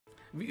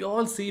We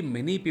all see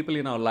many people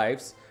in our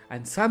lives,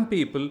 and some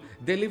people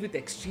they live with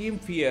extreme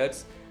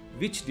fears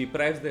which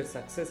deprives their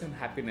success and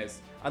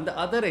happiness. On the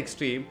other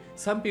extreme,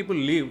 some people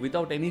live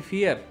without any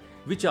fear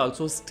which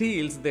also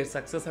steals their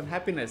success and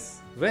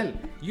happiness. Well,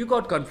 you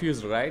got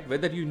confused, right?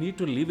 Whether you need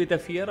to live with a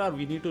fear or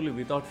we need to live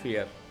without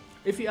fear.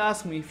 If you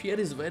ask me, fear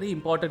is very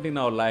important in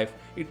our life.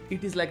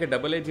 It is like a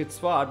double-edged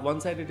sword. One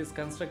side it is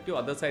constructive,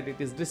 other side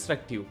it is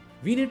destructive.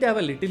 We need to have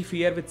a little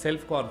fear with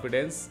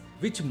self-confidence,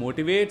 which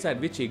motivates and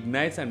which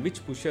ignites and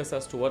which pushes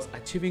us towards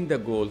achieving the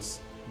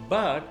goals.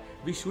 But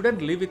we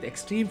shouldn't live with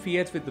extreme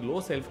fears with low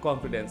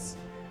self-confidence,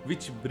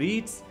 which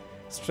breeds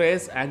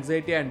stress,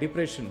 anxiety and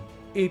depression.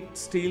 It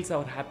steals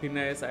our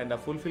happiness and our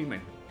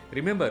fulfillment.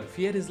 Remember,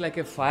 fear is like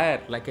a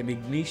fire, like an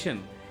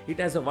ignition. It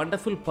has a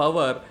wonderful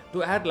power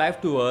to add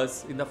life to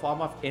us in the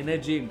form of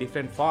energy in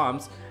different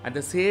forms, and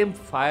the same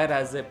fire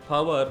has a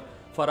power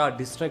for our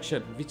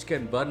destruction which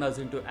can burn us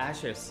into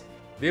ashes.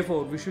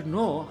 Therefore, we should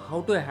know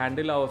how to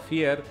handle our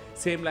fear,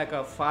 same like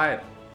a fire.